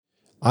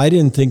I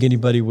didn't think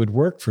anybody would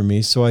work for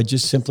me, so I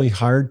just simply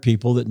hired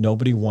people that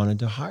nobody wanted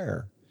to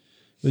hire.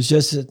 It was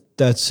just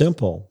that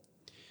simple.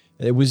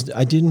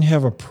 I didn't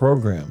have a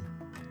program.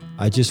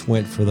 I just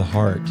went for the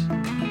heart.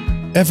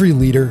 Every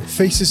leader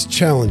faces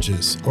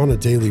challenges on a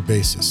daily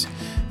basis,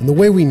 and the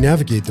way we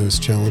navigate those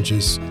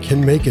challenges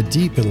can make a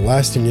deep and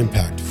lasting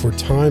impact for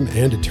time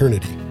and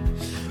eternity.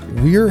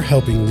 We're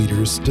helping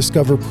leaders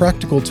discover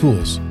practical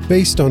tools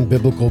based on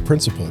biblical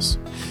principles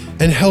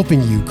and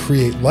helping you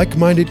create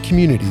like-minded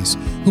communities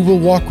who will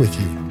walk with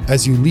you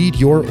as you lead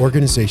your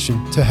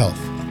organization to health.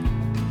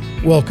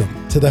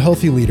 Welcome to the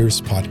Healthy Leaders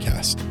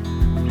Podcast.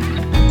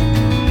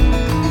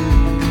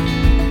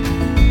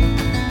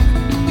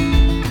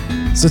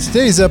 So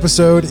today's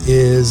episode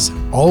is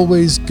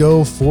Always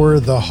Go for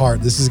the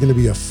Heart. This is going to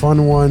be a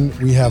fun one.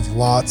 We have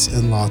lots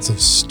and lots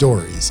of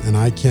stories, and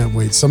I can't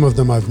wait. Some of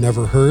them I've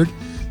never heard,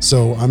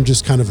 so I'm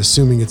just kind of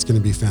assuming it's going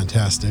to be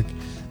fantastic.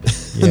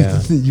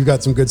 Yeah. You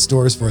got some good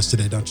stories for us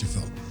today, don't you,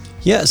 Phil?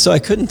 Yeah, so I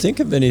couldn't think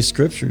of any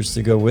scriptures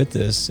to go with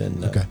this,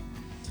 and Okay.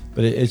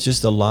 but it's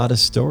just a lot of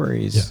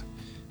stories.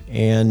 Yeah.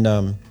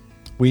 And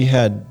we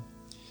had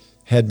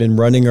been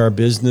running our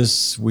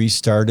business. I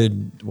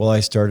started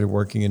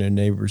working in a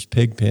neighbor's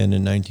pig pen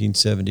in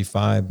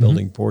 1975,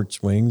 building porch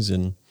swings,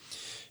 and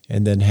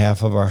then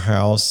half of our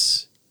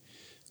house,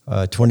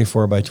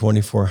 24 by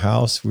 24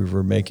 house, we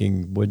were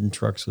making wooden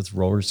trucks with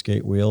roller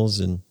skate wheels,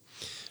 and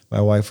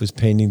my wife was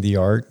painting the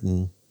art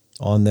and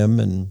on them,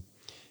 and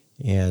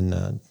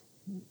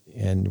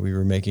we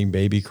were making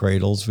baby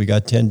cradles. We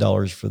got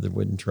 $10 for the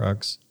wooden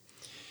trucks,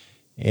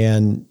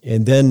 and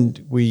then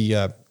we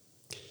about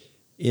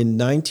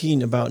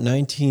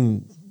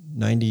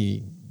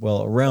 1990,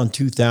 well, around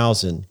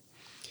 2000,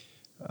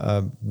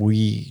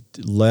 we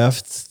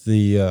left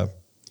the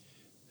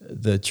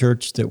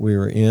church that we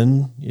were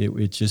in.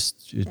 It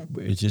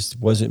just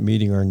wasn't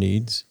meeting our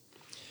needs,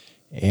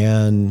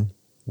 and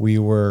we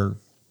were.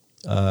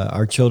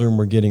 Our children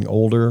were getting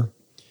older.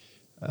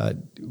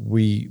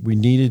 We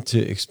needed to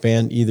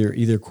expand,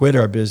 either quit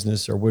our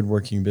business, our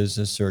woodworking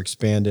business, or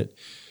expand it.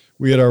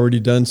 We had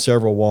already done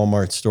several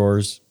Walmart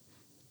stores,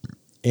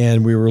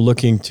 and we were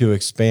looking to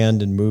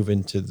expand and move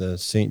into the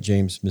St.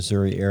 James,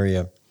 Missouri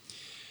area.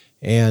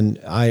 And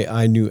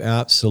I knew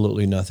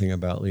absolutely nothing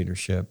about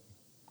leadership.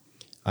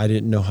 I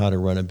didn't know how to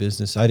run a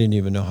business. I didn't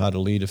even know how to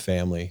lead a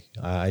family.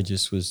 I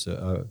just was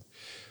a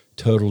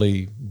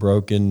totally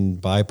broken,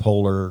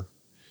 bipolar,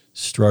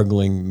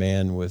 struggling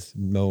man with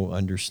no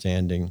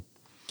understanding.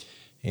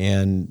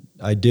 And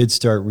I did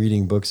start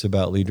reading books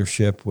about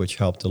leadership, which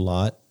helped a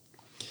lot.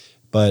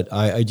 But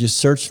I just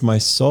searched my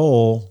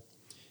soul,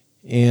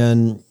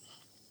 and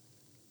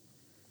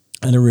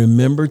I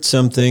remembered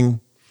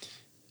something.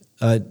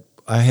 When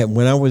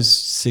I was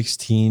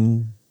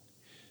 16,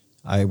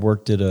 I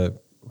worked at a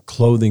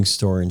clothing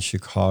store in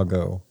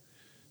Chicago.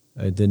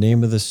 The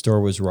name of the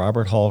store was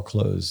Robert Hall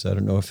Clothes. I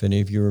don't know if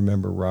any of you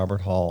remember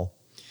Robert Hall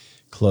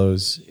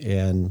Clothes,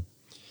 and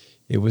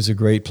it was a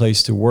great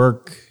place to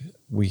work.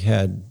 I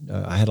had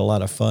a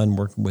lot of fun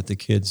working with the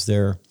kids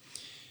there,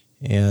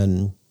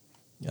 and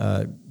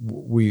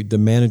the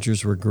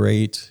managers were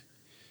great.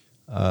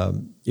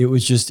 It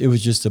was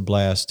just a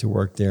blast to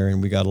work there, and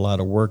we got a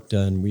lot of work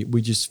done.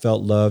 We just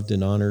felt loved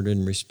and honored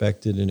and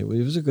respected, and it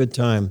was a good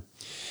time.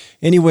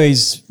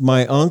 Anyways,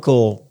 my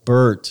uncle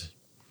Bert,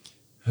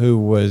 who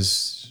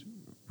was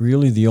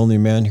really the only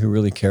man who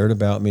really cared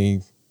about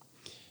me,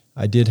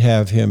 I did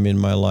have him in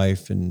my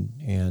life,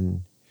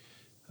 and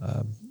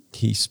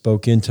he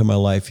spoke into my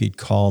life. He'd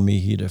call me.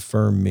 He'd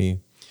affirm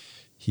me.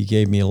 He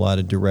gave me a lot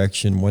of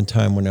direction. One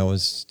time when I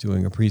was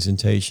doing a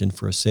presentation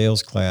for a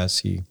sales class,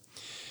 he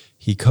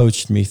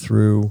coached me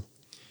through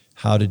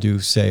how to do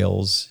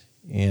sales.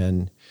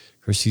 And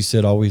of course, he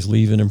said, always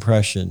leave an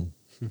impression.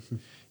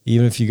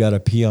 Even if you got to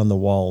pee on the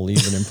wall,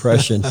 leave an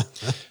impression.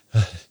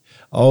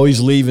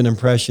 Always leave an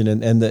impression.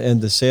 And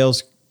the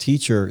sales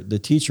teacher, the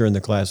teacher in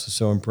the class was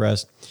so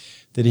impressed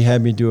that he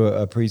had me do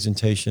a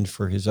presentation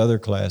for his other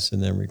class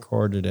and then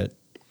recorded it.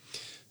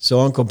 So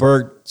Uncle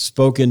Bert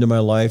spoke into my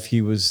life.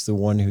 He was the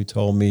one who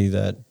told me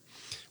that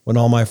when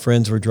all my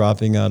friends were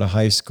dropping out of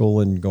high school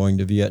and going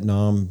to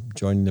Vietnam,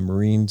 joining the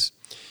Marines,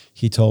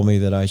 he told me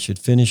that I should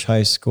finish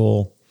high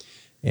school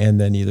and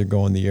then either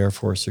go in the Air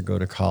Force or go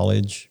to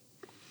college.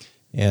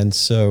 And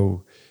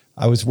so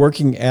I was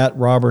working at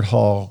Robert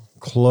Hall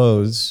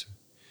Clothes,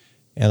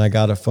 and I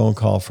got a phone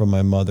call from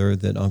my mother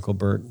that Uncle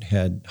Bert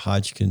had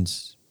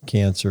Hodgkin's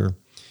cancer.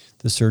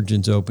 The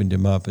surgeons opened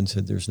him up and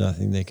said there's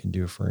nothing they can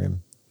do for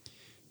him,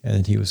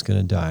 and he was going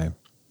to die.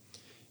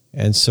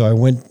 And so I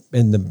went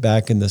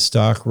back in the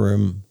stock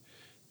room,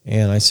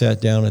 and I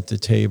sat down at the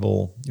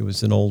table. It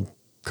was an old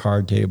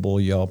card table.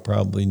 Y'all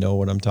probably know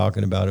what I'm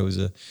talking about. It was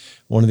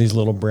one of these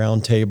little brown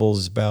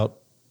tables about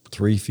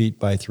 3 feet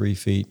by 3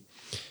 feet.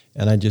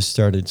 And I just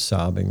started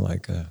sobbing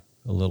like a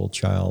little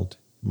child.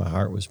 My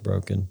heart was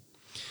broken.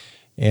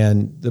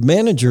 And the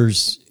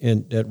managers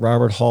at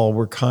Robert Hall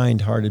were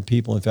kind-hearted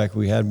people. In fact,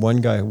 we had one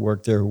guy who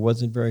worked there who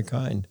wasn't very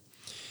kind.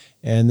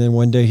 And then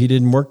one day he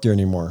didn't work there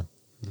anymore.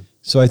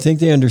 So I think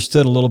they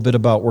understood a little bit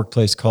about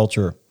workplace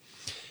culture.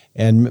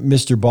 And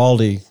Mr.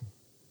 Baldy,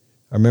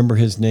 I remember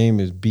his name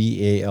is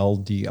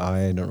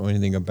B-A-L-D-I. I don't know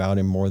anything about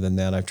him more than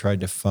that. I tried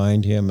to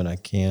find him, and I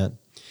can't.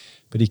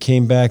 But he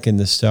came back in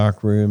the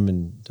stock room,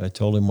 and I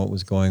told him what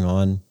was going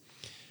on.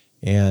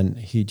 And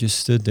he just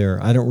stood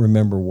there. I don't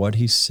remember what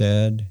he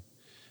said.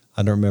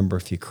 I don't remember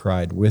if he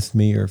cried with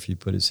me or if he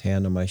put his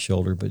hand on my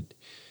shoulder, but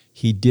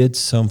he did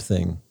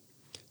something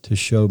to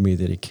show me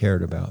that he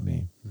cared about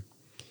me.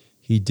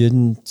 He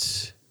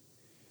didn't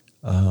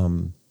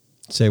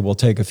say, well,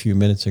 take a few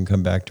minutes and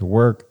come back to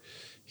work.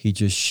 He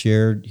just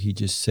shared, he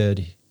just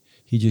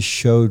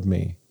showed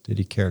me that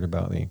he cared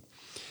about me.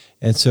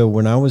 And so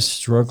when I was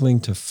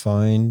struggling to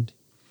find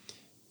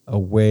a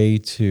way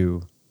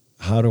to,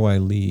 how do I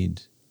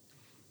lead?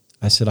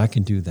 I said, I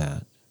can do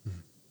that.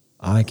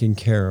 I can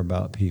care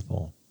about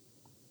people.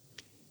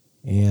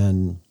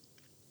 And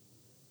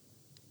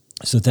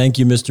so thank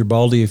you, Mr.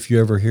 Baldy, if you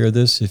ever hear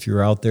this, if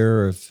you're out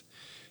there, or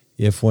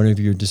if one of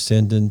your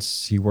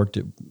descendants, he worked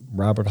at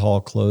Robert Hall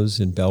Clothes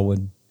in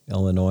Bellwood,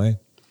 Illinois,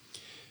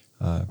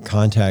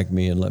 contact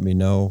me and let me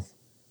know.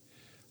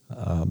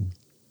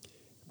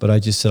 But I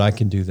just said, I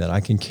can do that. I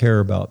can care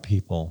about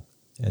people,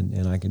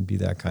 and I can be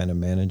that kind of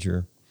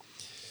manager.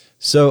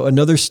 So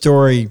another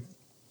story,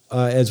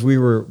 when we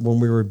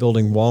were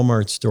building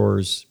Walmart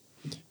stores,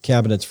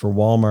 cabinets for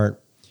Walmart,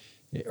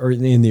 or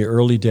in the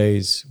early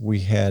days,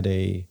 we had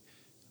a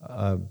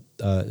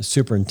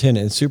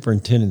superintendent. And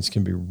superintendents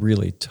can be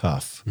really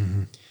tough,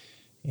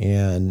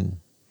 and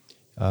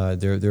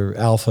they're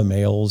alpha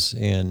males.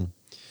 And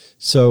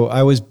so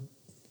I was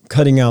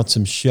cutting out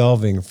some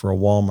shelving for a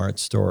Walmart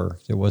store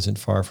that wasn't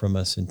far from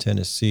us in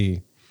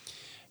Tennessee,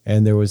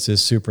 and there was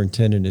this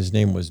superintendent. His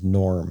name was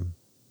Norm,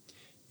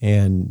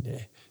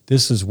 and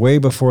this was way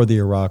before the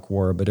Iraq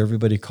War, but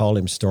everybody called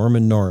him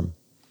Stormin' Norm,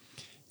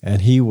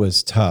 and he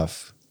was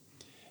tough.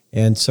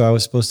 And so I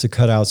was supposed to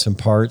cut out some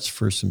parts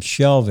for some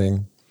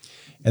shelving,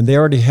 and they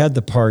already had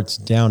the parts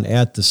down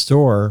at the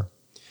store,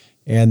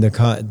 and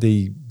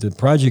the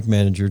project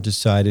manager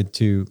decided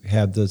to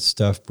have the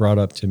stuff brought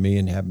up to me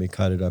and have me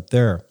cut it up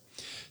there.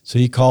 So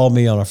he called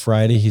me on a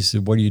Friday. He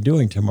said, what are you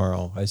doing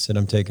tomorrow? I said,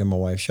 I'm taking my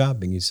wife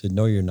shopping. He said,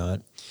 no, you're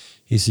not.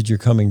 He said, you're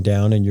coming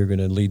down and you're going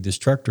to lead this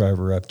truck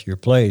driver up to your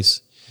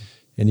place,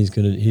 and he's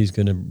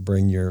going to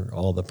bring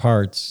all the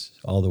parts,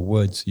 all the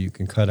wood, so you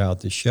can cut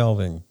out the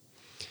shelving.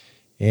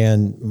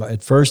 And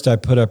at first I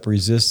put up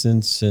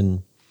resistance,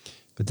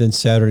 but then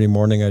Saturday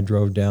morning I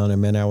drove down,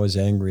 and man, I was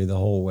angry the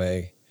whole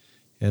way.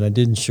 And I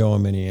didn't show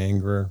him any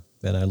anger.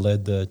 Then I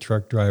led the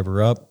truck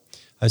driver up.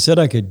 I said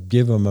I could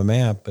give him a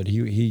map, but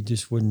he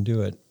just wouldn't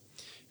do it.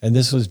 And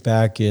this was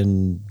back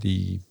in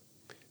the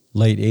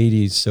late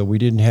 80s, so we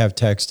didn't have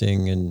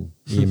texting and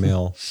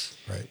email.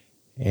 Right.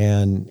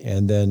 And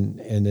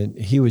then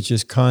he was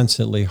just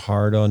constantly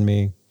hard on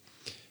me.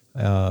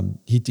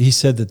 He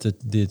said that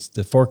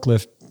the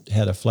forklift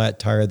had a flat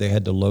tire. They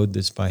had to load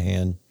this by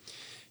hand.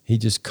 He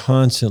just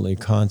constantly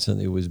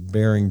was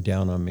bearing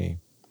down on me.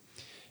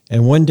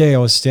 And one day I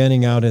was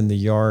standing out in the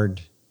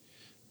yard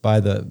by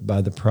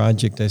the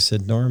project. I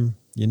said, Norm,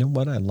 you know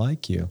what? I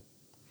like you.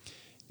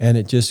 And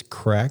it just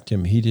cracked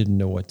him. He didn't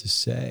know what to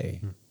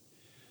say.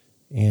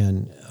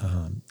 And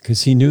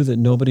because he knew that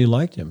nobody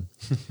liked him.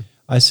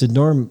 I said,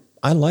 Norm,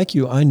 I like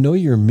you. I know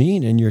you're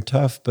mean and you're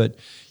tough, but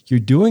you're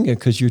doing it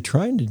because you're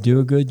trying to do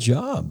a good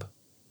job.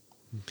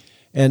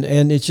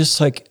 And it's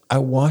just like I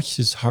watched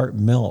his heart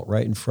melt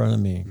right in front of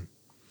me.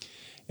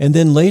 And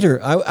then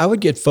later, I would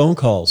get phone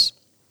calls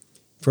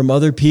from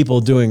other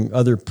people doing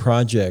other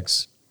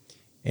projects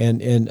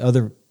and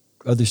other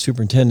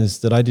superintendents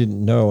that I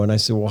didn't know. And I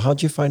said, well,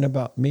 how'd you find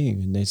about me?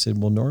 And they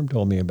said, well, Norm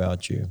told me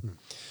about you.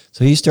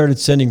 So he started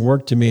sending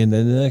work to me, and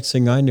then the next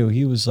thing I knew,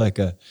 he was like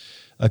a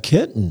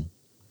kitten.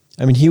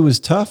 I mean, he was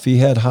tough. He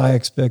had high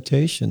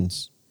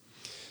expectations.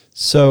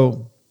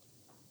 So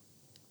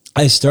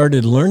I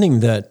started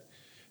learning that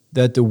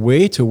the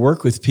way to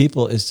work with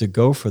people is to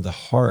go for the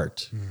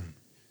heart,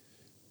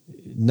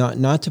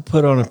 not to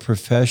put on a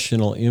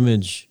professional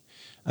image.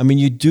 I mean,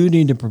 you do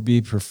need to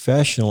be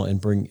professional and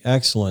bring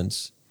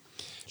excellence,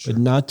 sure,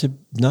 but not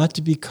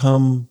to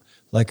become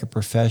like a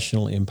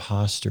professional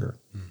imposter.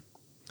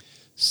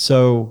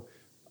 So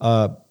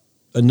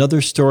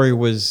another story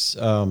was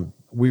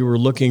we were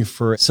looking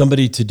for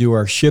somebody to do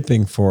our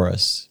shipping for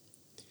us.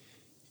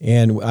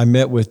 And I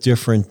met with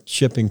different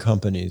shipping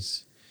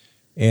companies.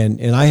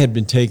 And I had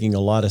been taking a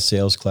lot of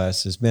sales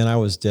classes. Man, I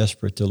was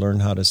desperate to learn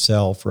how to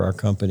sell for our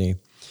company.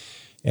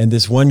 And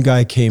this one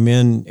guy came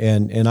in,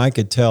 and I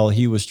could tell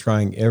he was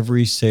trying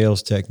every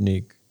sales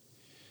technique.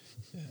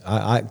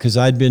 Because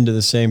I'd been to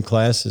the same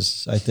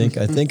classes. I think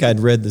I'd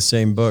read the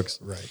same books.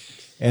 Right.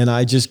 And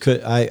I just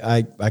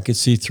I could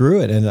see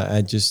through it, and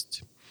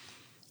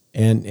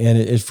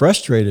it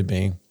frustrated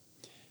me.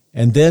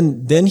 And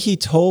then he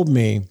told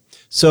me,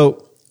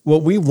 so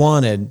what we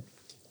wanted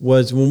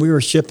was when we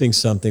were shipping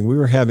something, we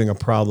were having a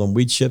problem.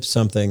 We'd ship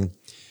something,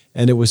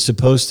 and it was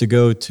supposed to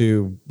go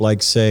to,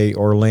 like, say,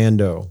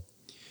 Orlando.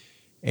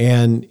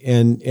 And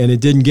it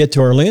didn't get to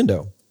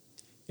Orlando.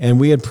 And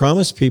we had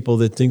promised people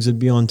that things would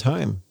be on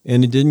time,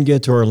 and it didn't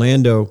get to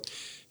Orlando.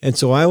 And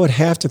so I would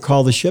have to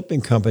call the shipping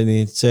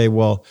company and say,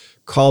 well,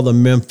 call the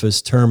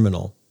Memphis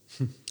terminal.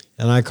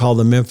 And I call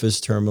the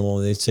Memphis terminal,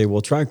 and they'd say,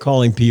 well, try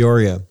calling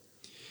Peoria.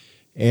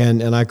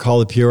 And I call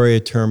the Peoria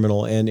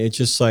terminal, and it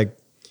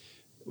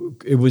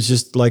was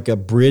just like a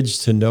bridge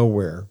to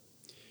nowhere.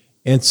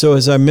 And so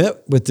as I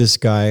met with this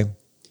guy,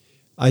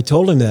 I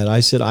told him that.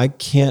 I said, I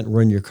can't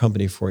run your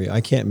company for you.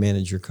 I can't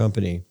manage your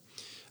company.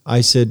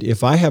 I said,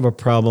 if I have a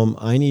problem,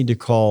 I need to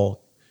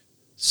call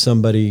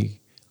somebody.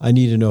 I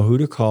need to know who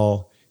to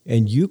call.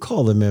 And you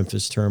call the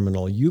Memphis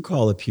terminal. You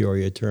call the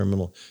Peoria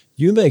terminal.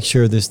 You make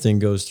sure this thing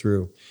goes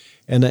through.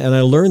 And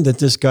I learned that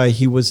this guy,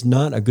 he was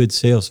not a good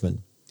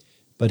salesman,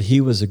 but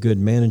he was a good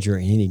manager,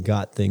 and he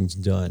got things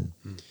done.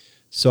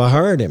 So I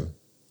hired him,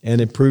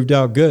 and it proved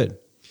out good.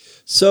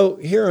 So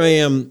here I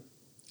am,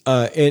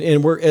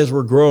 and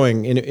we're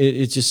growing, and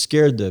it just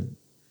scared the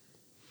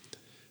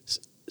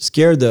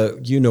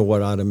you know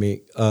what out of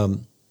me. I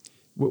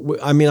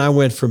mean, I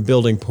went from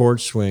building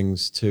porch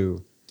swings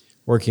to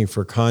working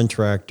for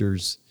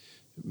contractors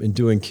and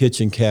doing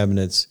kitchen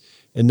cabinets,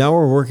 and now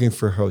we're working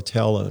for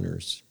hotel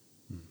owners,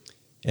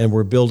 and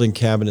we're building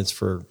cabinets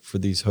for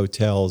these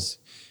hotels.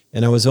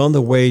 And I was on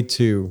the way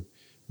to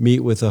meet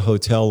with a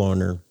hotel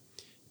owner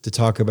to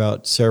talk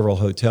about several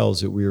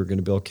hotels that we were going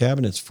to build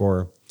cabinets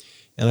for.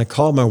 And I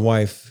called my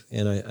wife,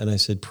 and I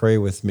said, pray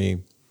with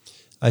me.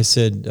 I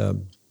said,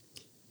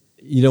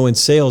 in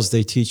sales,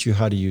 they teach you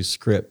how to use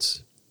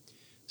scripts.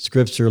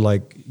 Scripts are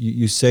like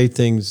you say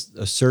things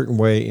a certain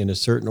way in a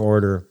certain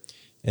order,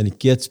 and it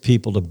gets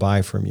people to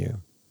buy from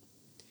you.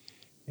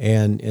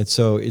 And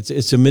so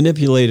it's a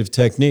manipulative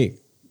technique.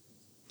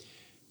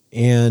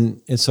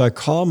 And so I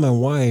called my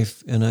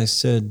wife, and I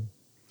said,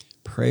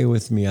 pray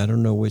with me. I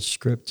don't know which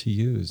script to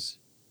use.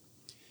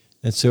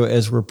 And so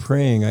as we're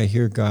praying, I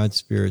hear God's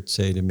Spirit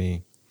say to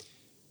me,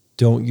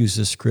 don't use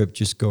the script,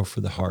 just go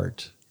for the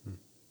heart.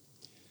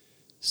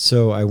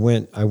 So I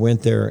went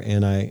there,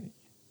 and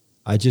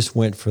I just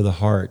went for the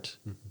heart.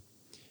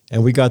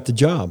 And we got the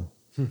job.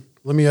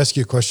 Let me ask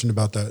you a question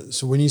about that.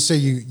 So when you say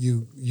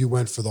you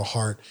went for the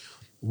heart,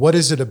 what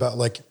is it about?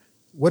 Like,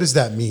 what does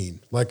that mean?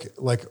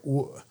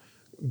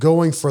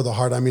 Going for the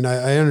heart. I mean,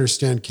 I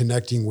understand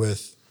connecting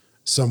with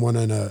someone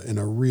in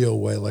a real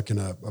way, like in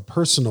a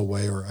personal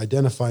way, or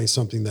identifying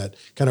something that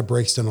kind of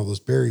breaks down all those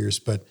barriers.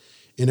 But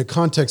in a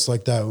context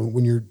like that,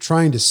 when you're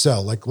trying to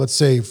sell, like let's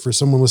say for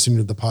someone listening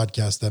to the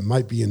podcast that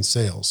might be in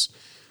sales,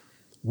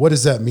 what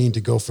does that mean to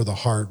go for the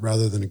heart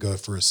rather than to go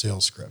for a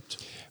sales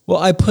script? Well,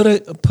 I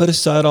put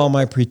aside all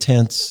my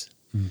pretense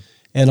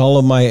and all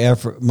of my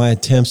effort, my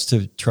attempts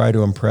to try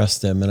to impress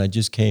them, and I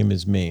just came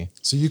as me.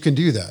 So you can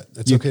do that.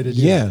 It's okay to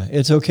do that. Yeah,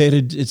 it's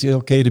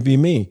okay to be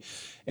me.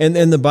 And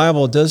the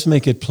Bible does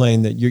make it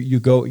plain that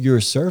you're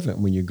a servant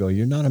when you go.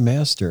 You're not a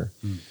master.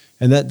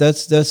 And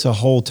that's a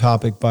whole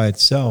topic by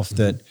itself,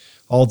 that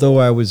although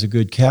I was a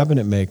good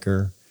cabinet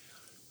maker,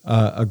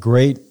 a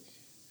great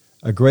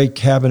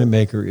cabinet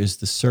maker is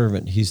the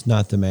servant. He's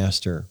not the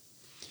master.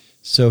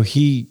 So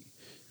he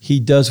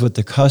does what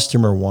the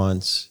customer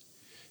wants.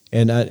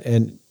 And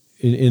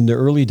in the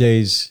early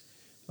days,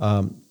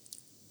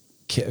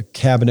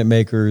 cabinet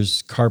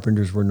makers,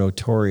 carpenters were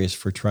notorious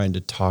for trying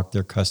to talk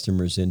their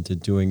customers into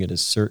doing it a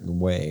certain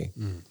way.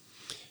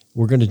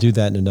 We're going to do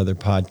that in another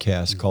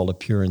podcast called A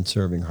Pure and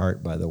Serving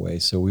Heart, by the way,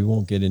 so we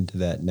won't get into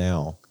that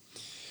now.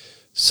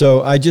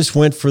 So I just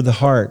went for the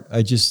heart.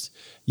 I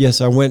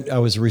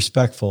was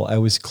respectful. I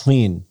was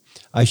clean.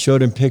 I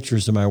showed him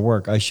pictures of my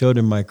work. I showed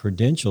him my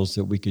credentials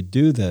that we could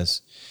do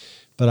this,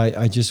 but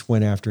I just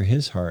went after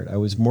his heart. I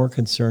was more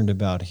concerned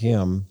about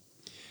him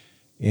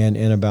and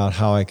about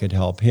how I could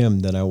help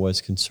him than I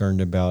was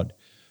concerned about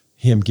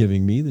him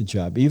giving me the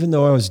job, even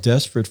though I was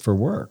desperate for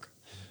work.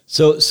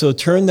 So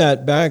turn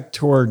that back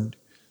toward,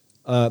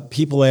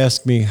 people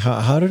ask me,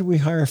 how did we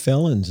hire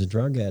felons and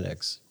drug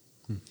addicts?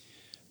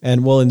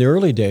 And well, in the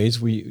early days,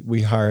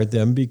 we hired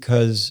them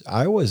because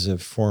I was a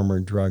former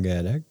drug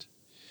addict,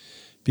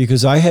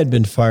 because I had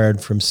been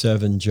fired from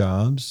 7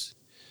 jobs,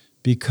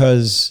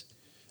 because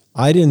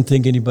I didn't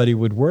think anybody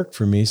would work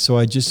for me, so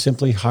I just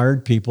simply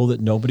hired people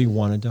that nobody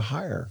wanted to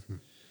hire.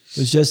 It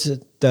was just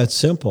that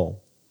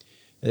simple.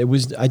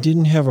 I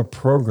didn't have a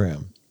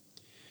program.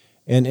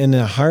 And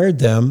I hired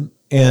them,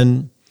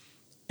 and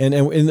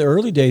in the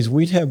early days,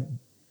 when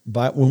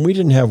we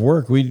didn't have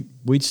work,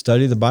 we'd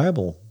study the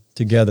Bible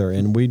together,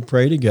 and we'd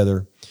pray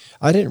together.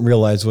 I didn't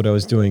realize what I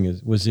was doing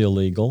was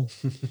illegal,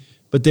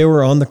 but they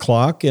were on the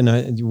clock,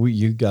 and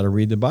you got to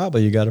read the Bible,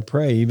 you got to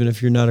pray, even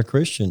if you're not a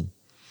Christian.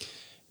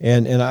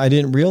 And I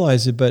didn't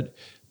realize it, but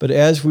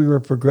as we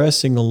were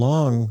progressing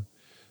along,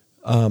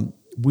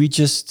 we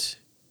just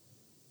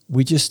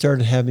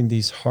started having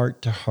these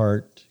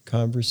heart-to-heart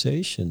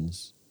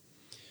conversations,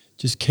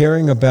 just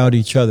caring about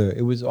each other.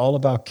 It was all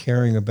about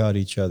caring about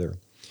each other.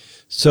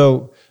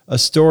 So a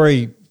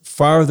story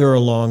farther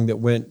along that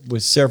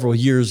was several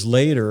years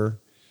later,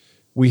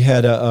 we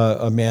had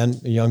a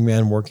young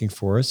man working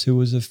for us who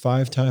was a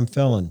 5-time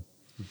felon.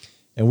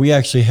 And we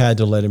actually had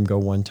to let him go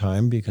one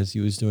time because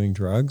he was doing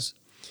drugs.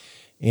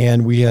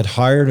 And we had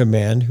hired a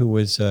man who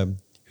was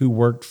he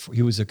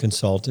was a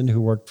consultant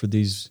who worked for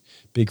these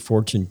big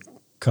Fortune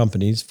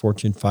companies,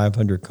 Fortune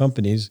 500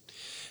 companies,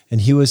 and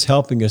he was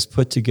helping us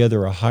put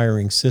together a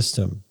hiring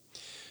system.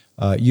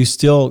 You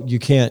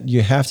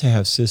have to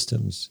have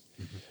systems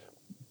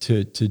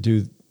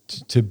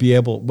to be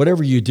able,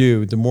 whatever you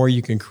do, the more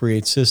you can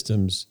create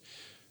systems,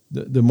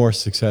 the more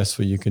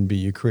successful you can be.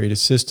 You create a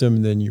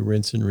system, then you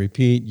rinse and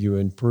repeat, you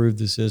improve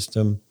the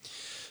system.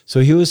 So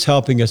he was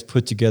helping us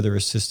put together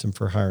a system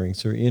for hiring.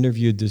 So we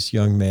interviewed this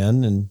young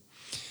man,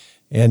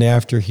 and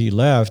after he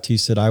left, he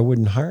said, I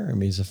wouldn't hire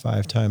him. He's a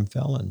 5-time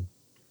felon.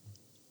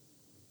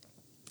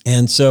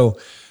 And so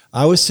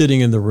I was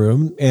sitting in the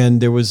room,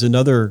 and there was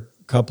another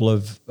couple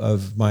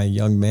of my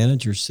young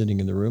managers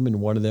sitting in the room,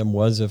 and one of them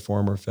was a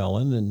former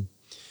felon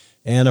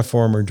and a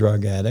former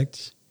drug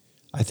addict.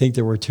 I think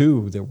there were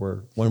two.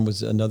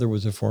 Another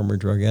was a former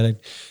drug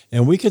addict.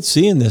 And we could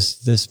see in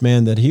this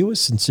man that he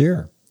was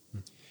sincere.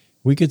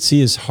 We could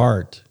see his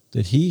heart,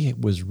 that he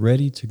was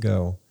ready to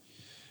go.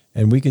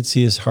 And we could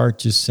see his heart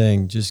just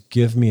saying, just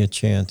give me a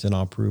chance and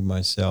I'll prove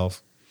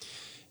myself.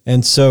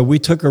 And so we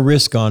took a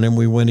risk on him.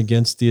 We went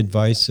against the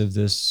advice of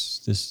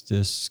this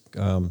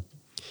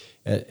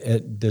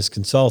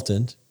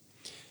consultant.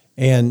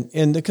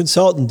 And the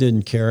consultant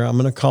didn't care. I'm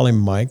going to call him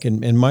Mike.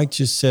 And Mike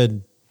just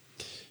said,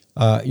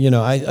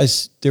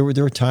 there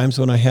were times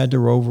when I had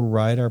to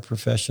override our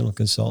professional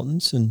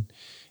consultants, and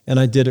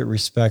I did it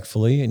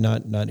respectfully and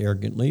not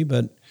arrogantly.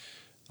 But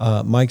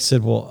Mike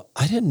said, well,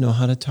 I didn't know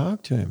how to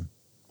talk to him.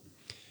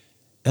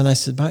 And I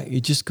said, Mike,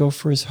 you just go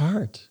for his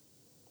heart.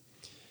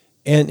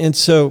 And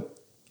so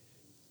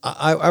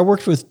I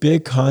worked with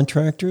big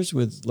contractors,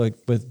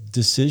 with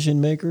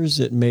decision makers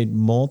that made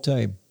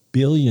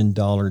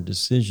multi-billion-dollar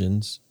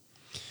decisions.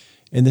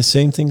 And the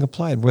same thing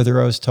applied,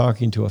 whether I was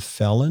talking to a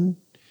felon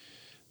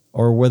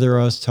or whether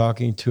I was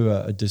talking to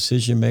a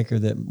decision maker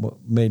that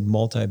made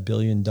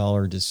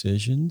multi-billion-dollar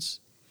decisions,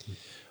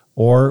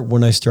 or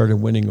when I started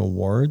winning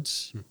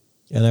awards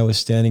and I was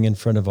standing in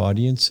front of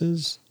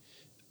audiences,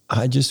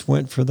 I just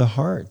went for the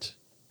heart.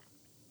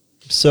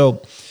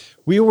 So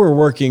we were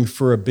working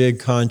for a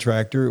big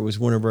contractor. It was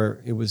one of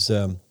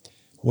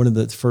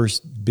the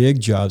first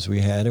big jobs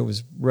we had. It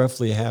was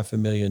roughly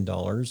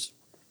 $500,000.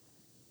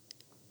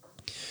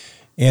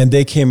 And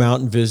they came out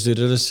and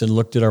visited us and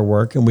looked at our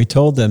work, and we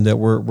told them that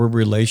we're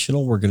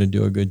relational. We're going to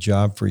do a good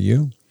job for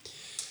you.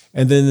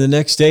 And then the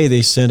next day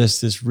they sent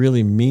us this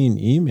really mean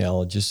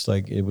email, just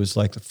like it was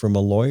like from a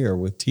lawyer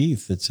with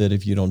teeth, that said,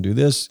 if you don't do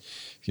this,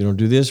 we're going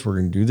to do this, we're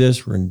going to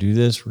do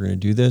this, we're going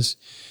to do this.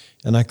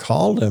 And I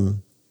called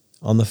him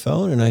on the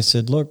phone and I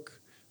said,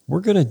 look, we're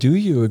going to do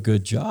you a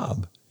good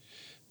job.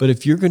 But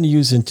if you're going to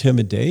use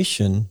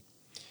intimidation,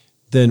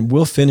 then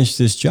we'll finish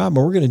this job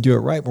and we're going to do it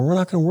right, but we're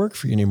not going to work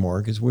for you anymore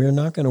because we're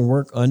not going to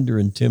work under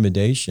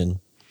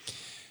intimidation.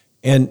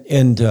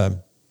 And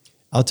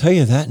I'll tell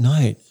you, that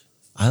night,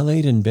 I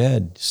laid in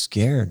bed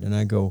scared and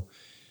I go,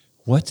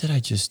 what did I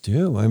just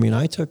do? I mean,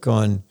 I took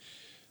on,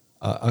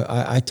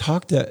 I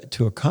talked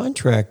to a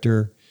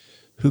contractor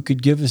who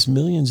could give us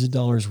millions of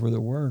dollars worth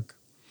of work.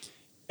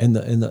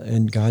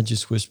 And God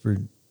just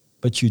whispered,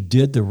 but you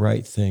did the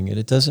right thing. And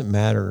it doesn't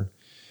matter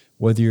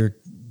whether you're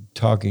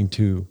talking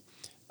to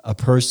a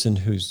person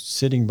who's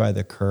sitting by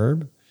the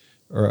curb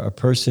or a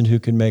person who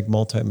can make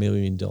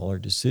multi-million-dollar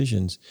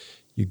decisions.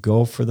 You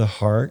go for the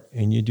heart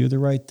and you do the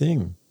right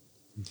thing.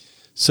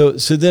 So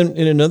then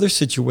in another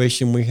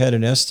situation, we had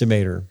an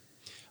estimator,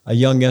 a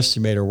young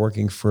estimator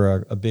working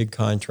for a big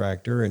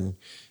contractor, and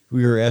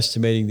we were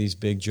estimating these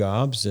big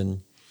jobs,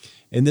 and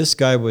this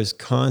guy was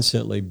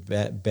constantly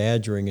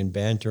badgering and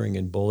bantering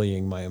and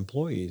bullying my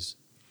employees.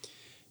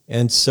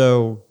 And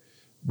so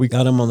we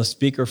got him on the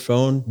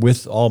speakerphone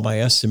with all my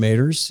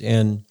estimators,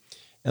 and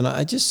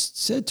I just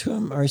said to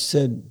him, I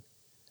said,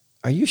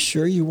 are you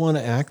sure you want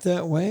to act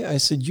that way? I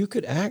said, you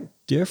could act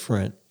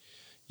different.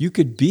 You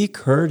could be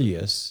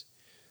courteous,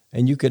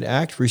 and you could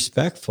act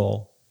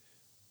respectful,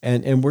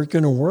 and we're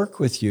going to work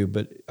with you,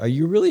 but are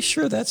you really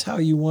sure that's how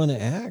you want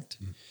to act?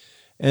 Mm-hmm.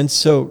 And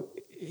so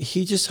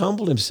he just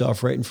humbled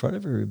himself right in front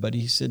of everybody.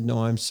 He said,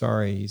 no, I'm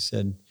sorry. He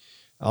said,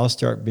 I'll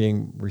start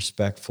being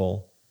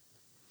respectful.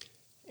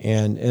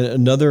 And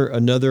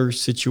another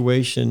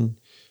situation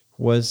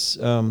was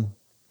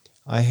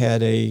I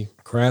had a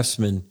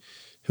craftsman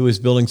who was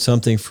building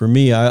something for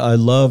me. I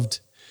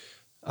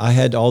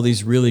had all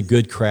these really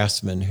good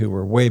craftsmen who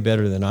were way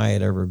better than I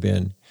had ever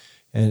been.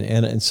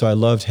 And so I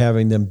loved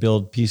having them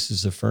build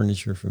pieces of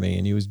furniture for me.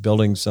 And he was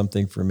building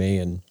something for me.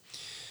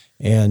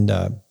 And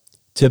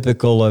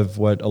typical of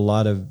what a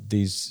lot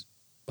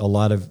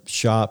of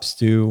shops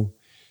do,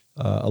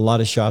 a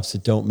lot of shops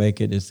that don't make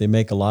it, is they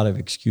make a lot of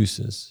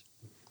excuses.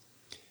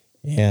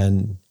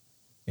 And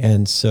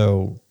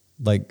so,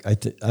 like, I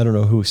don't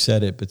know who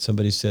said it, but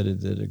somebody said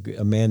it, that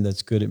a man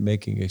that's good at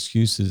making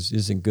excuses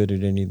isn't good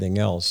at anything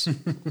else.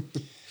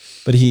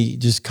 But he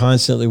just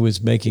constantly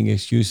was making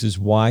excuses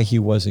why he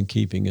wasn't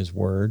keeping his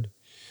word.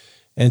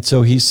 And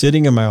so he's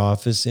sitting in my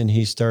office and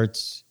he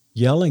starts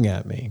yelling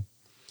at me,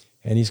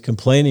 and he's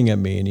complaining at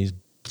me, and he's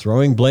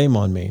throwing blame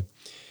on me.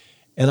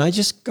 And I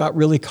just got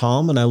really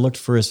calm, and I looked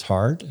for his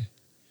heart,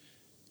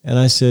 and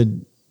I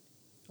said,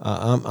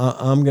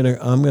 I'm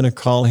gonna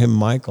call him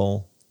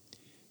Michael.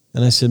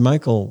 And I said,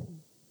 Michael,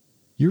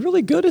 you're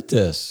really good at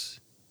this.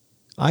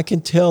 I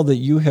can tell that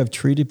you have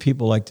treated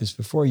people like this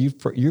before.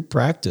 You've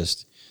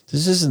practiced.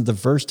 This isn't the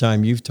first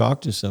time you've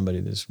talked to somebody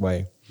this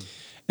way.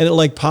 And it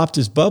like popped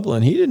his bubble,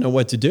 and he didn't know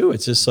what to do.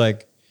 It's just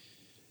like,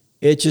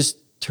 it just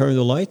turned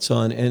the lights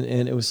on,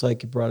 and it was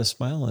like it brought a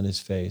smile on his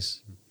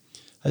face.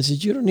 I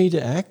said, you don't need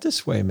to act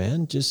this way,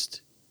 man.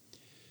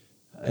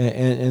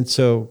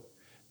 So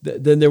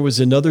then there was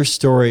another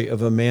story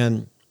of a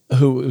man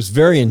who was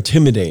very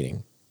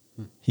intimidating.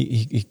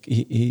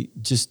 He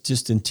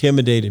just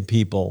intimidated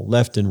people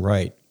left and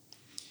right.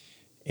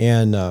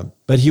 And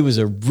but he was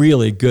a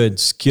really good,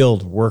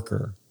 skilled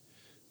worker.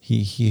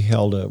 He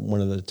held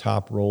one of the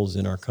top roles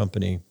in our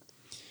company,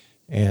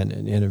 and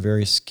a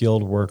very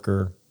skilled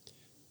worker,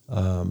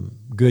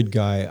 good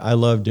guy. I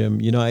loved him.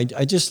 I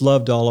just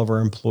loved all of our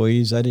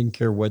employees. I didn't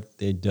care what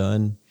they'd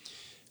done.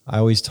 I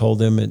always told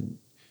them,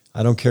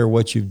 I don't care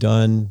what you've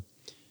done,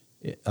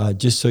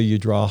 just so you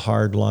draw a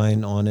hard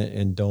line on it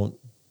and don't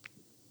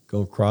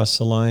go across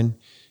the line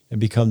and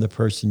become the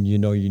person you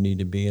know you need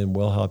to be, and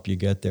we'll help you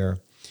get there.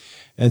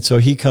 And so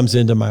he comes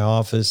into my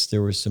office.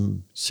 There were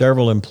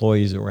several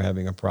employees that were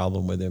having a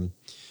problem with him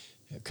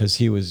because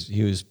he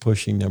was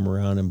pushing them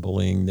around and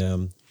bullying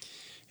them.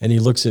 And he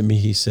looks at me,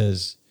 he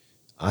says,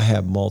 I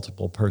have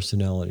multiple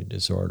personality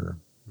disorder.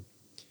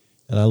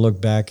 And I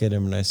looked back at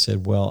him and I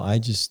said, well, I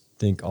just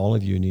think all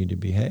of you need to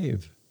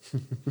behave.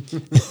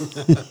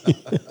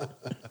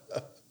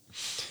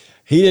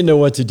 He didn't know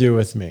what to do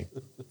with me.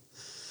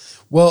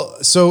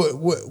 Well, so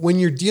when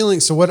you're dealing,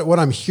 so what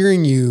I'm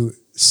hearing you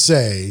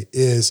say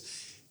is,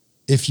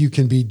 if you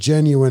can be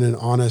genuine and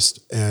honest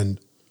and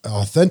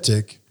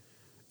authentic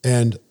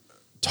and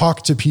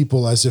talk to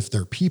people as if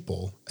they're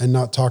people and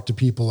not talk to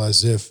people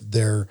as if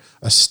they're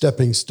a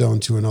stepping stone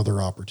to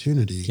another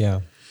opportunity,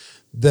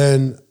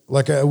 then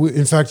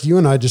in fact, you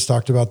and I just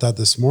talked about that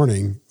this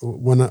morning.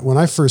 When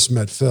I first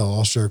met Phil,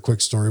 I'll share a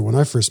quick story. When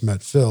I first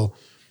met Phil,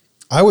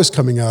 I was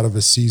coming out of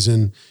a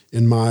season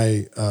in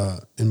my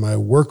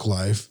work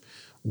life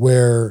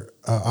where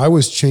I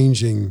was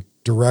changing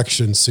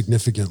direction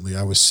significantly.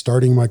 I was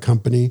starting my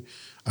company.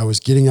 I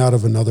was getting out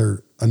of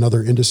another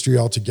industry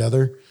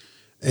altogether.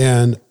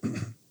 And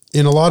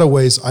in a lot of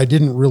ways, I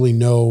didn't really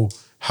know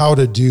how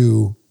to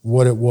do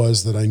what it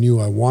was that I knew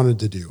I wanted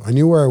to do. I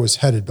knew where I was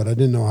headed, but I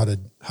didn't know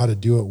how to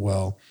do it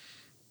well.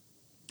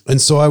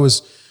 And so I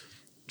was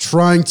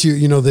trying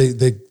to,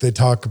 they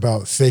talk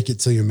about fake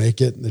it till you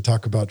make it. They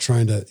talk about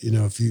trying to,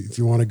 if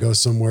you want to go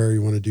somewhere,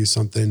 you want to do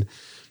something,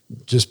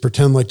 just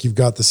pretend like you've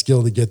got the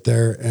skill to get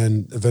there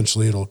and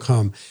eventually it'll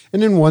come.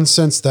 And in one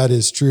sense that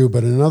is true,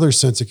 but in another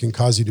sense it can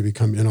cause you to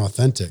become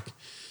inauthentic.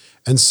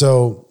 And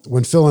so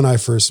when Phil and I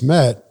first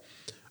met,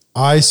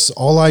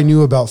 all I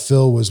knew about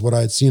Phil was what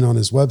I had seen on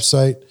his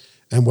website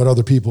and what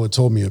other people had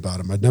told me about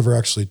him. I'd never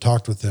actually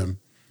talked with him.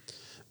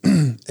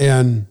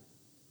 And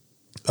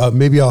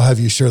maybe I'll have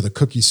you share the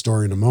cookie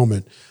story in a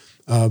moment.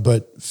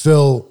 But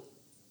Phil,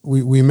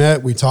 we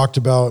met, we talked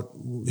about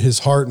his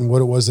heart and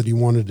what it was that he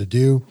wanted to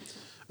do.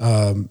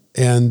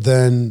 And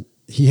then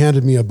he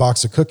handed me a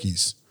box of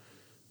cookies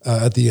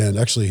at the end.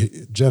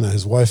 Actually, Jenna,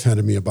 his wife,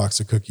 handed me a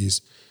box of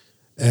cookies.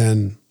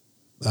 And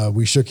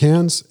we shook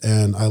hands,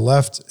 and I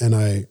left, and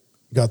I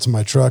got to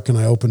my truck, and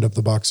I opened up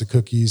the box of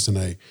cookies, and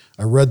I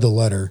read the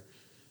letter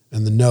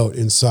and the note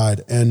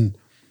inside. And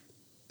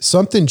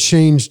something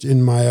changed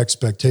in my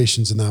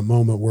expectations in that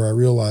moment where I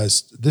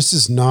realized this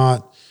is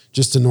not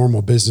just a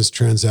normal business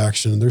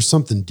transaction. There's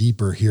something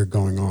deeper here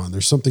going on.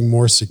 There's something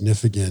more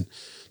significant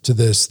to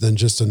this than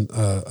just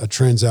a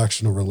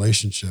transactional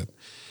relationship.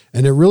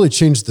 And it really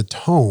changed the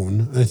tone.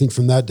 And I think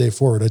from that day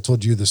forward, I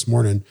told you this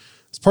morning,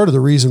 it's part of the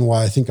reason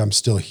why I think I'm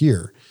still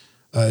here,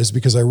 is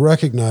because I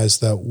recognize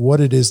that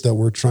what it is that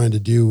we're trying to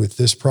do with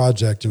this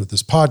project and with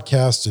this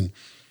podcast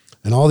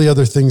and all the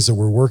other things that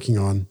we're working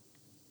on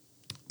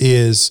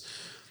is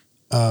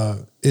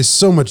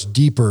so much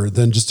deeper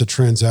than just a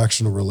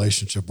transactional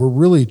relationship. We're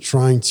really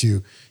trying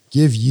to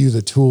give you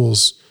the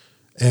tools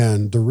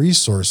and the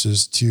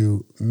resources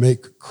to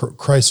make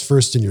Christ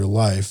first in your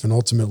life, and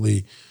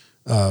ultimately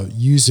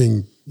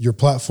using your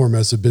platform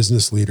as a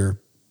business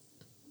leader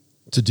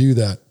to do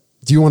that.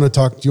 Do you want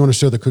to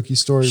share the cookie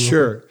story?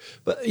 Sure.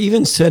 But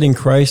even setting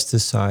Christ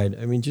aside,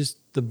 I mean, just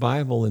the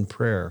Bible and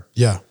prayer.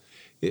 Yeah.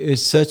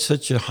 It's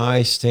such a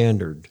high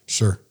standard.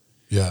 Sure.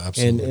 Yeah,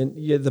 absolutely. And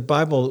yeah, the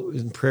Bible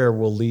and prayer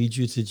will lead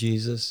you to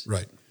Jesus.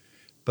 Right.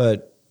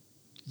 But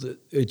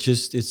it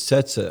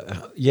sets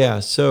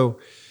so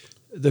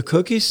the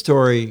cookie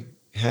story,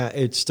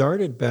 it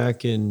started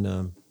back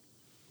in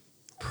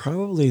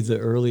probably the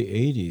early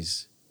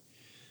 80s.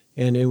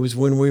 And it was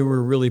when we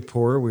were really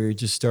poor. We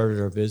just started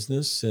our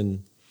business,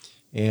 and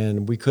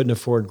we couldn't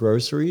afford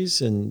groceries,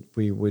 and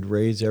we would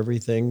raise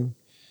everything.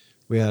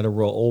 We had an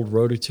old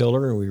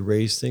rototiller, and we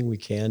raised things. We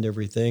canned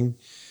everything.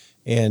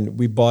 And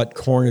we bought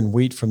corn and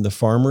wheat from the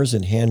farmers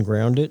and hand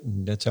ground it,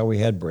 and that's how we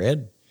had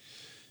bread.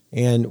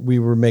 And we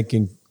were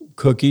making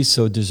cookies,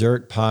 so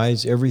dessert,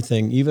 pies,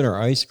 everything, even our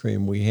ice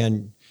cream. We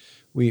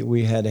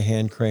had a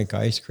hand crank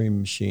ice cream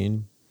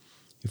machine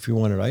if we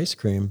wanted ice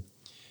cream.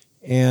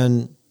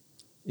 And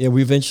yeah,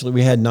 we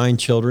had 9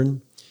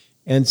 children.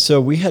 And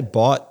so we had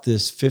bought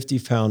this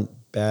 50-pound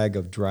bag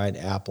of dried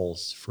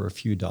apples for a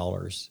few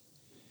dollars.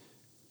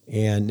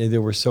 And they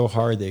were so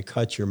hard they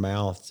cut your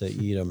mouth to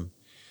eat them.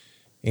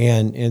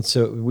 And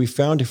so we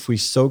found if we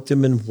soaked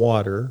them in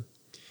water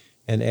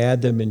and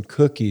add them in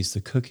cookies,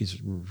 the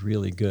cookies were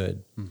really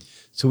good.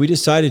 So we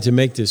decided to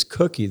make this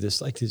cookie,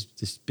 this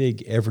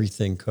big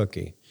everything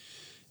cookie.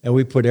 And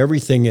we put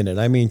everything in it.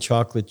 I mean,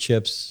 chocolate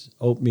chips,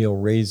 oatmeal,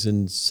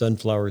 raisins,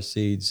 sunflower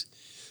seeds,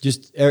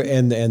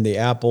 and the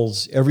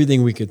apples,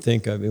 everything we could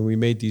think of. And we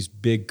made these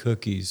big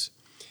cookies.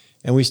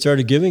 And we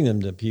started giving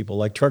them to people,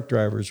 like truck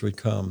drivers would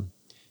come.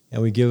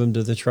 And we give them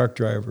to the truck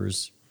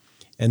drivers.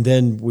 And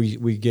then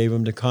we gave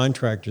them to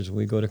contractors.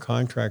 We go to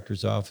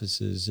contractors'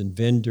 offices and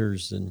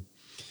vendors and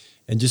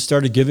just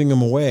started giving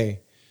them away.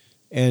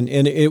 And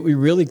we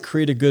really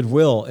created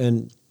goodwill.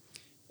 And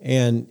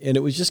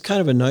it was just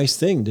kind of a nice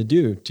thing to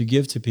do, to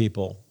give to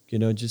people.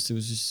 It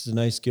was just a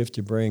nice gift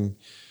to bring.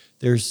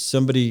 There's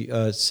somebody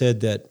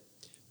said that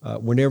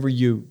whenever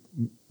you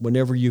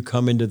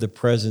come into the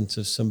presence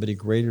of somebody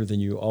greater than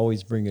you,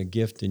 always bring a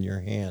gift in your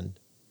hand.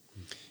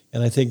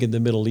 And I think in the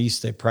Middle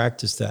East, they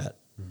practice that.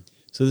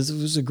 So this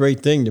was a great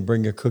thing to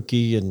bring a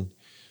cookie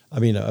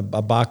a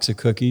box of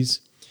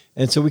cookies.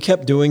 And so we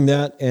kept doing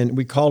that, and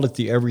we called it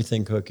the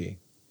everything cookie.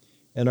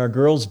 And our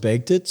girls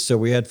baked it. So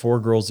we had 4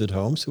 girls at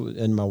home,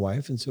 and my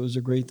wife. And so it was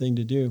a great thing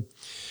to do.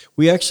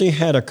 We actually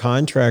had a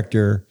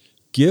contractor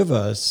give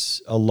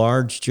us a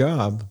large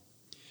job.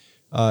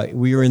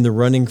 We were in the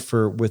running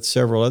with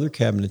several other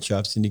cabinet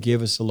shops, and he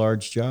gave us a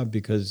large job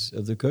because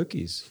of the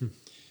cookies.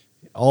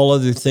 All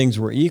other things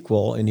were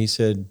equal, and he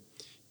said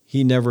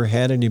he never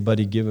had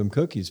anybody give him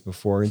cookies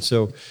before. And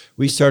so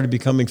we started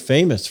becoming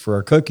famous for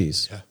our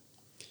cookies. Yeah.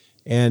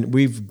 And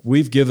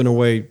we've given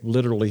away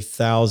literally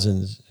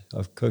thousands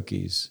of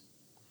cookies.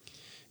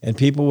 And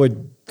people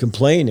would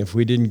complain if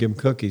we didn't give them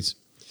cookies.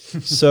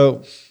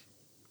 So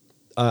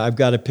I've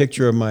got a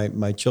picture of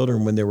my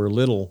children when they were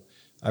little.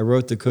 I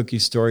wrote the cookie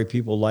story.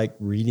 People like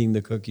reading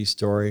the cookie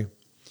story.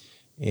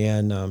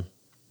 And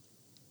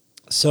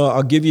so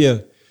I'll give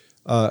you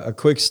a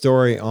quick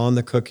story on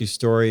the cookie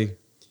story,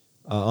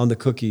 on the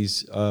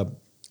cookies.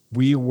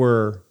 We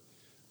were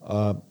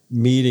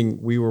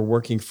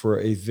working for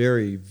a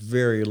very,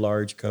 very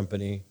large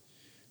company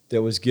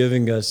that was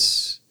giving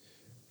us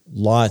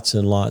lots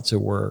and lots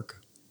of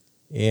work.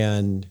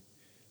 And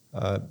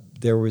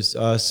there was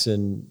us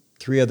and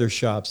 3 other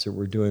shops that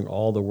were doing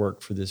all the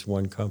work for this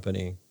one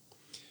company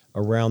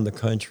around the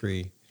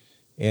country.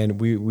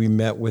 And we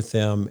met with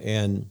them,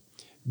 and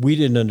we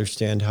didn't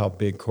understand how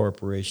big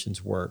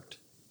corporations worked.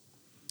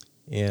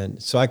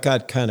 And so I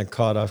got kind of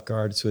caught off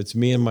guard. So it's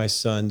me and my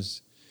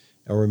sons,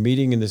 and we're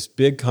meeting in this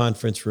big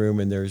conference room,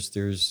 and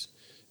there's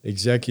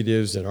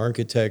executives and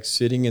architects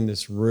sitting in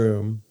this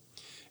room,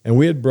 and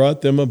we had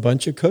brought them a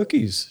bunch of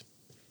cookies.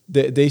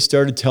 They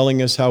started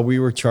telling us how we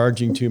were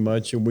charging too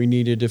much, and we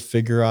needed to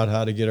figure out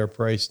how to get our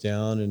price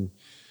down. And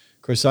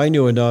of course, I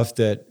knew enough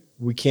that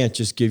we can't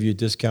just give you a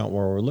discount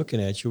while we're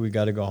looking at you. We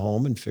got to go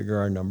home and figure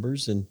our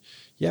numbers. And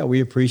yeah,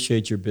 we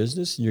appreciate your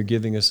business, and you're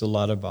giving us a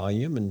lot of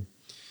volume.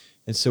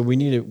 And so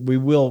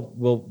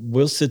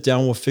we'll sit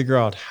down, we'll figure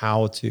out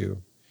how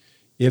to,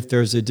 if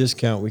there's a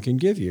discount we can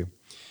give you.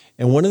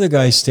 And one of the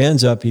guys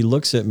stands up, he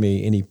looks at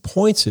me, and he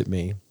points at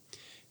me,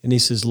 and he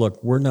says,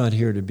 "Look, we're not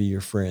here to be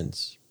your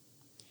friends."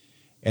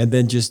 And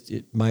then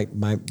my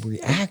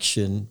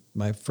reaction,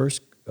 my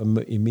first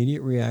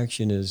immediate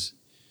reaction is,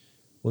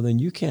 well, then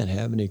you can't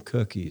have any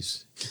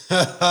cookies.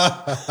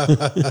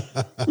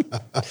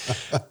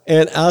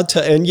 And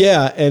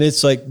and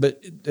it's like,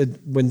 but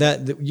when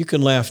you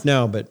can laugh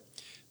now, but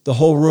the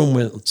whole room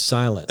went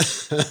silent.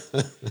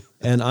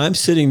 And I'm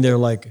sitting there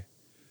like,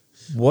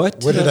 what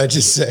did I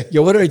just say?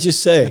 Yeah, what did I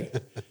just say?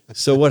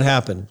 So what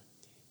happened?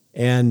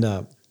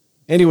 And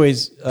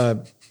anyways,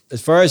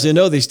 as far as I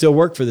know, they still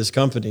work for this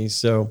company.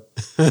 So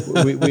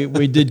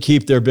we did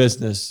keep their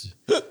business.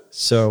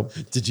 So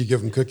did you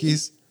give them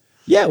cookies?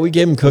 Yeah, we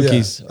gave them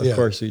cookies. Of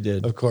course we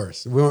did. Of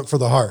course. We went for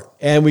the heart.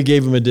 And we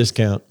gave them a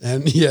discount.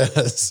 And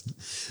yes.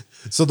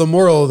 So the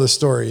moral of the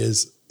story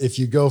is, if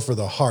you go for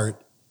the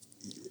heart,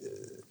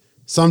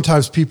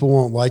 sometimes people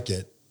won't like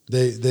it.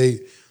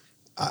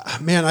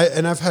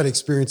 I've had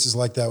experiences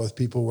like that with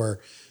people where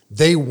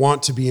they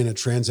want to be in a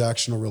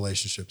transactional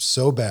relationship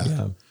so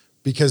bad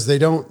because they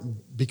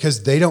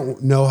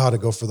don't know how to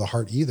go for the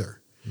heart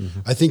either. Mm-hmm.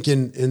 I think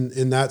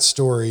in that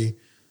story,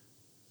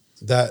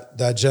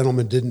 that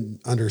gentleman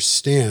didn't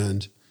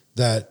understand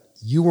that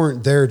you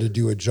weren't there to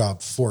do a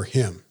job for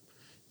him.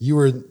 You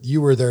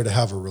were there to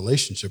have a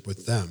relationship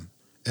with them.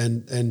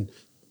 And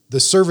the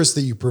service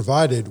that you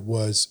provided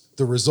was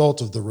the result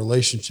of the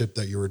relationship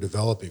that you were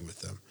developing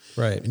with them.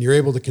 Right. And you're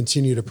able to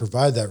continue to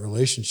provide that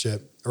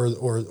relationship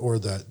or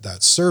that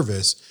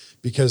service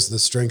because of the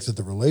strength of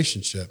the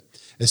relationship.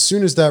 As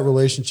soon as that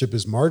relationship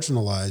is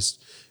marginalized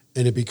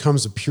and it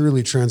becomes a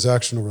purely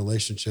transactional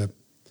relationship,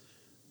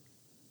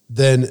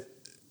 then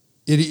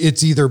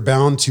it's either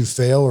bound to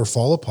fail or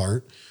fall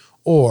apart,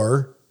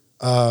 or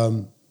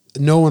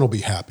no one will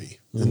be happy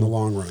in the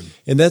long run.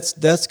 And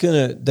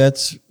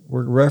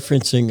we're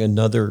referencing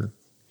another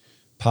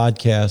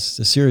podcast,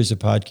 a series of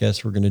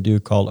podcasts we're going to do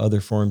called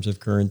Other Forms of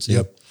Currency.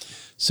 Yep.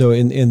 So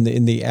in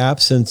the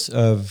absence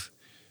of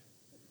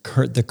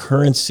the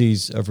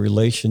currencies of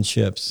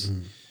relationships,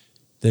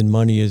 then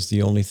money is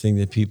the only thing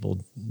that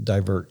people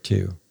divert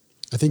to.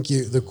 I think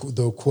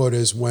the quote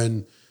is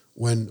when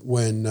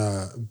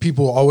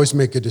people always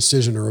make a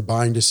decision or a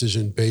buying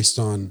decision based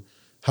on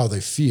how they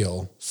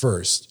feel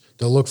first.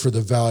 They'll look for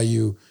the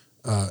value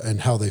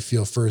and how they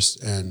feel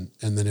first, and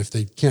then if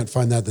they can't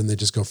find that, then they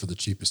just go for the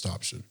cheapest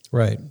option.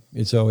 Right.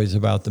 It's always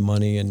about the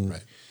money, and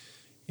Right.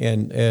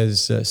 and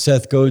as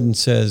Seth Godin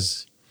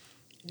says,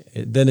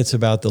 then it's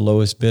about the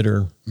lowest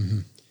bidder,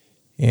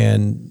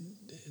 and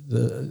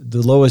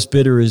the lowest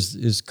bidder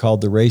is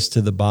called the race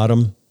to the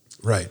bottom.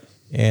 Right.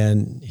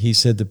 And he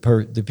said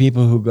the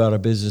people who go out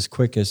of business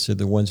quickest are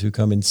the ones who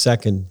come in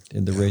second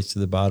in the race to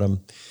the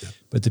bottom. Yeah.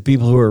 But the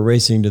people who are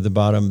racing to the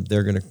bottom,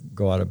 they're going to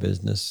go out of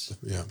business,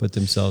 Yeah. put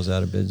themselves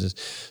out of business.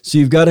 So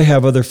you've got to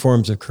have other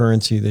forms of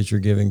currency that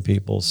you're giving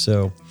people.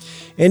 So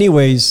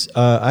anyways,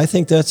 I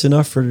think that's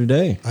enough for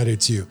today. I do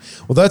too.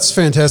 Well, that's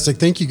fantastic.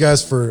 Thank you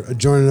guys for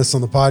joining us on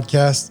the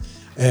podcast.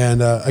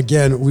 And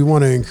again, we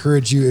want to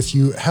encourage you, if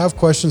you have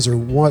questions or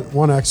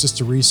want access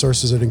to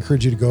resources, I'd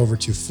encourage you to go over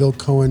to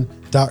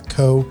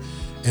philcohen.co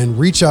and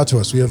reach out to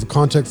us. We have a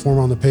contact form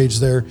on the page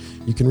there.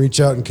 You can reach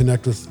out and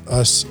connect with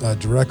us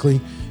directly.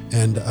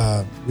 And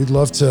we'd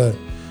love to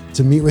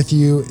meet with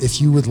you.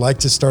 If you would like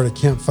to start a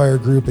campfire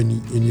group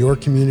in your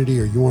community,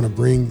 or you want to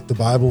bring the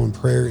Bible and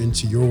prayer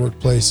into your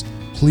workplace,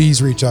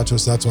 please reach out to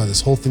us. That's why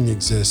this whole thing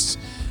exists.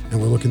 And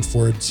we're looking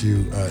forward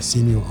to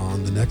seeing you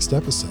on the next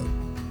episode.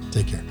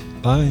 Take care.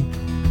 Bye.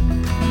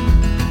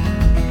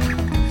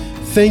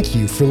 Thank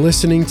you for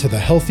listening to the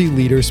Healthy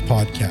Leaders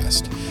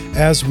Podcast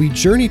as we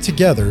journey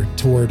together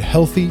toward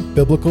healthy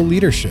biblical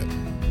leadership.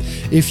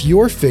 If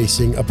you're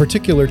facing a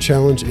particular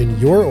challenge in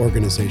your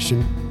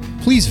organization,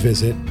 please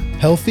visit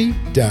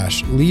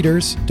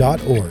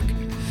healthy-leaders.org.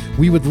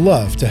 We would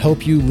love to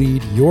help you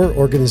lead your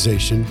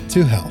organization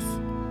to health.